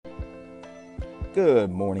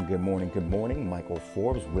Good morning, good morning, good morning. Michael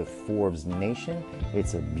Forbes with Forbes Nation.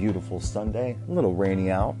 It's a beautiful Sunday, a little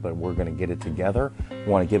rainy out, but we're going to get it together. I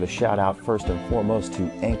want to give a shout out first and foremost to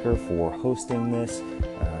Anchor for hosting this.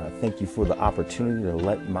 Thank you for the opportunity to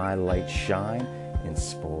let my light shine and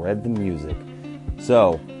spread the music.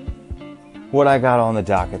 So, what I got on the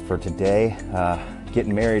docket for today,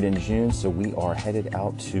 getting married in June, so we are headed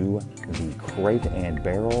out to the Crate and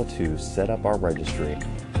Barrel to set up our registry.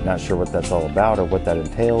 Not sure what that's all about or what that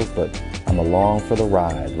entails, but I'm along for the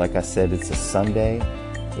ride. Like I said, it's a Sunday,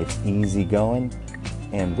 it's easy going,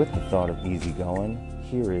 and with the thought of easy going,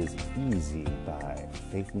 here is Easy by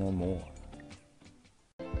Faith No More.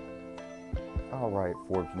 All right,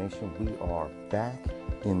 Forbes Nation, we are back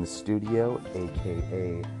in the studio,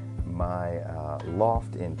 aka my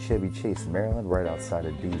loft in Chevy Chase, Maryland, right outside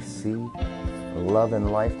of DC. Loving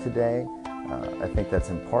life today. I think that's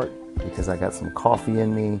in part because I got some coffee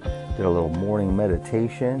in me, did a little morning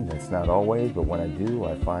meditation. That's not always, but when I do,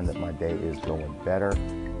 I find that my day is going better.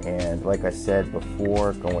 And like I said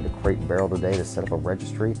before, going to Crate and Barrel today to set up a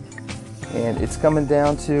registry. And it's not coming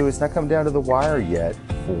down to the wire yet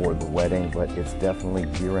for the wedding, but it's definitely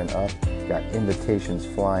gearing up. Got invitations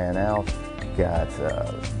flying out, got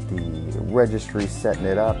the registry setting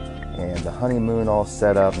it up, and the honeymoon all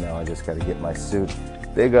set up. Now I just got to get my suit.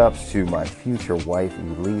 Big ups to my future wife,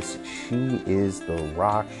 Elise. She is the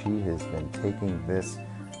rock. She has been taking this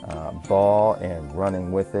ball and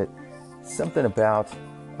running with it. Something about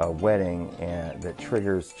a wedding that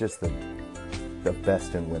triggers just the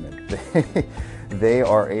best in women. They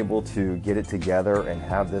are able to get it together and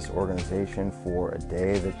have this organization for a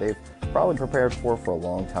day that they've probably prepared for a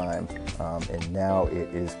long time, and now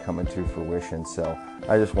it is coming to fruition. So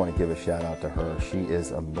I just want to give a shout out to her. She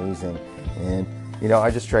is amazing, and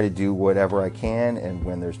I just try to do whatever I can, and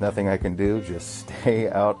when there's nothing I can do, just stay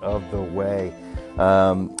out of the way.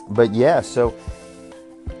 But yeah, so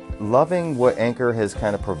loving what Anchor has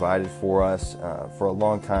kind of provided for us. For a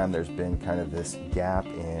long time, there's been kind of this gap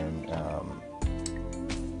in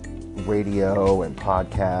radio and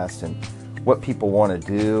podcast and what people want to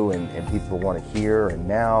do and people want to hear. And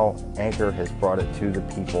now Anchor has brought it to the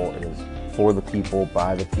people. It is for the people,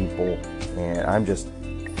 by the people. And I'm just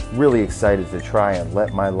really excited to try and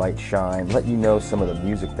let my light shine, let you know some of the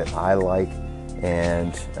music that I like,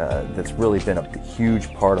 and that's really been a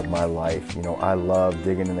huge part of my life. I love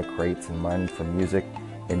digging in the crates and mining for music,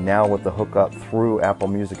 and now with the hookup through Apple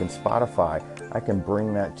Music and Spotify, I can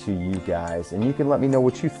bring that to you guys, and you can let me know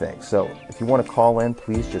what you think. So if you want to call in,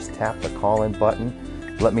 please just tap the call in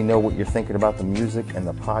button. Let me know what you're thinking about the music and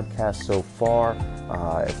the podcast so far.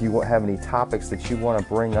 If you have any topics that you want to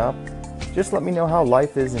bring up, just let me know how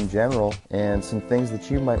life is in general and some things that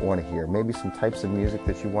you might want to hear. Maybe some types of music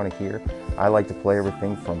that you want to hear. I like to play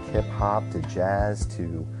everything from hip hop to jazz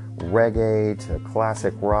to reggae to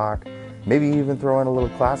classic rock. Maybe even throw in a little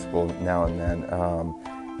classical now and then.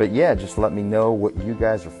 But yeah, just let me know what you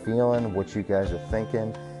guys are feeling, what you guys are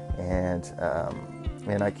thinking, and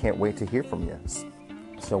I can't wait to hear from you.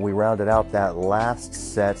 So we rounded out that last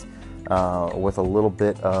set with a little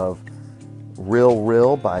bit of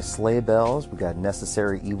Real by Sleigh Bells. We got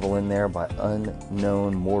Necessary Evil in there by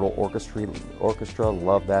Unknown Mortal Orchestra.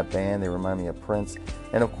 Love that band. They remind me of Prince.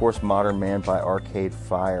 And of course, Modern Man by Arcade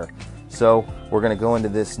Fire. So we're going to go into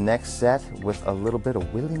this next set with a little bit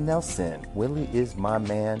of Willie Nelson. Willie is my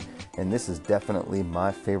man, and this is definitely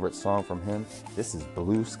my favorite song from him. This is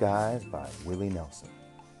Blue Skies by Willie Nelson.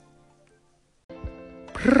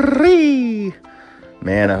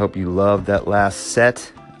 Man, I hope you loved that last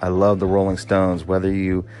set. I love the Rolling Stones. Whether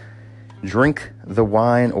you drink the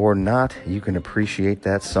wine or not, you can appreciate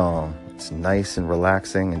that song. It's nice and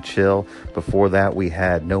relaxing and chill. Before that, we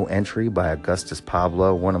had No Entry by Augustus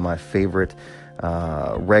Pablo, one of my favorite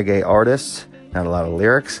reggae artists. Not a lot of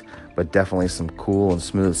lyrics, but definitely some cool and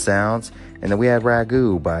smooth sounds. And then we had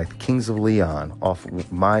Ragu by Kings of Leon, off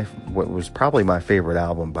what was probably my favorite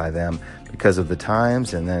album by them because of the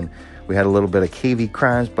times. And then we had a little bit of KV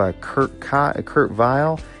Crimes by Kurt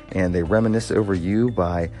Vile, and They Reminisce Over You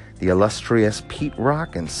by the illustrious Pete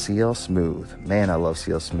Rock and CL Smooth. Man, I love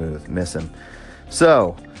CL Smooth. Miss him.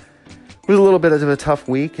 So, it was a little bit of a tough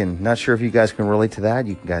week, and not sure if you guys can relate to that.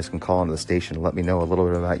 You guys can call into the station and let me know a little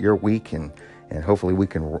bit about your week, and hopefully we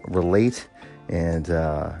can relate and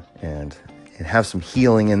have some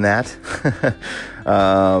healing in that.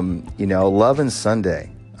 Loving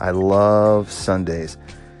Sunday. I love Sundays.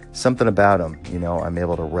 Something about them, I'm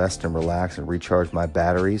able to rest and relax and recharge my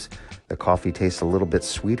batteries. The coffee tastes a little bit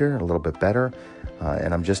sweeter, a little bit better,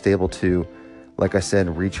 and I'm just able to, like I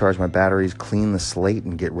said, recharge my batteries, clean the slate,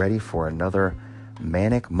 and get ready for another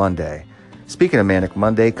manic Monday. Speaking of Manic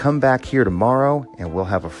Monday, come back here tomorrow and we'll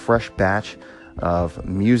have a fresh batch of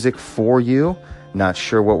music for you. Not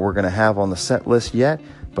sure what we're going to have on the set list yet,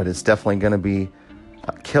 but it's definitely going to be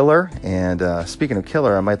killer. And speaking of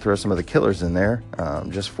killer, I might throw some of the Killers in there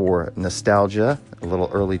just for nostalgia, a little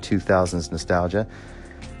early 2000s nostalgia.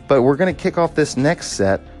 But we're going to kick off this next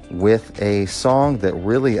set with a song that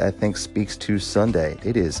really, I think, speaks to Sunday.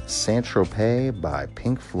 It is Saint-Tropez by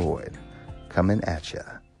Pink Floyd, coming at ya.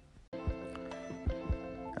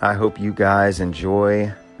 I hope you guys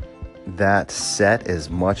enjoy that set as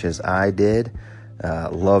much as I did.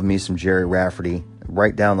 Love me some Jerry Rafferty.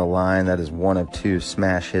 Right down the line, that is one of two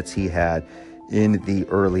smash hits he had in the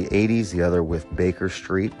early 80s. The other with Baker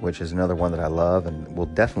Street, which is another one that I love and will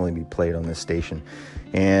definitely be played on this station.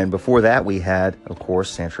 And before that, we had, of course,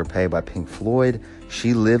 Saint-Tropez by Pink Floyd.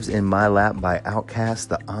 She Lives in My Lap by Outkast,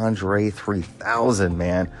 the Andre 3000,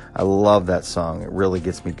 man. I love that song. It really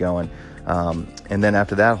gets me going. And then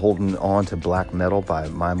after that, Holding On to Black Metal by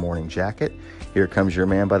My Morning Jacket. Here Comes Your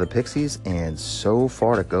Man by the Pixies, and So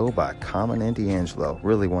Far to Go by Common and D'Angelo.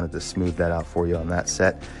 Really wanted to smooth that out for you on that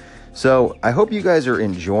set. So I hope you guys are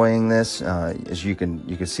enjoying this. As you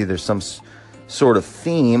can see, there's some sort of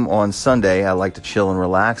theme on Sunday. I like to chill and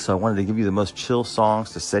relax, so I wanted to give you the most chill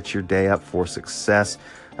songs to set your day up for success.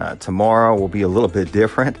 Tomorrow will be a little bit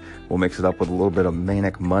different. We'll mix it up with a little bit of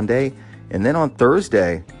Manic Monday. And then on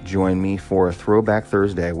Thursday, join me for a Throwback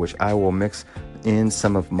Thursday, which I will mix in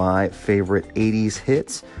some of my favorite 80s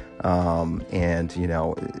hits and, you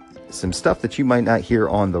know, some stuff that you might not hear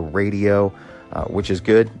on the radio, which is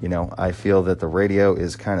good. You know, I feel that the radio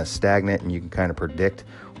is kind of stagnant and you can kind of predict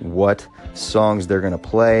what songs they're going to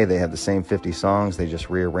play. They have the same 50 songs. They just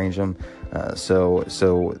rearrange them so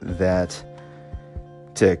that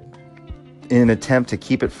in an attempt to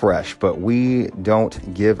keep it fresh, but we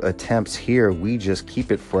don't give attempts here. We just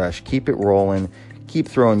keep it fresh, keep it rolling, keep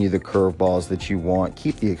throwing you the curveballs that you want,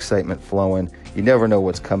 keep the excitement flowing. You never know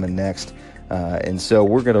what's coming next. And so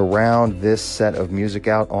we're going to round this set of music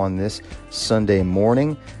out on this Sunday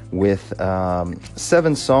morning with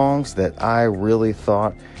 7 songs that I really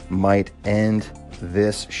thought might end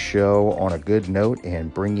this show on a good note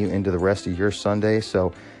and bring you into the rest of your Sunday.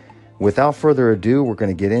 So without further ado, we're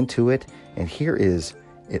going to get into it. And here is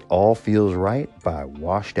It All Feels Right by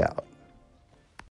Washed Out.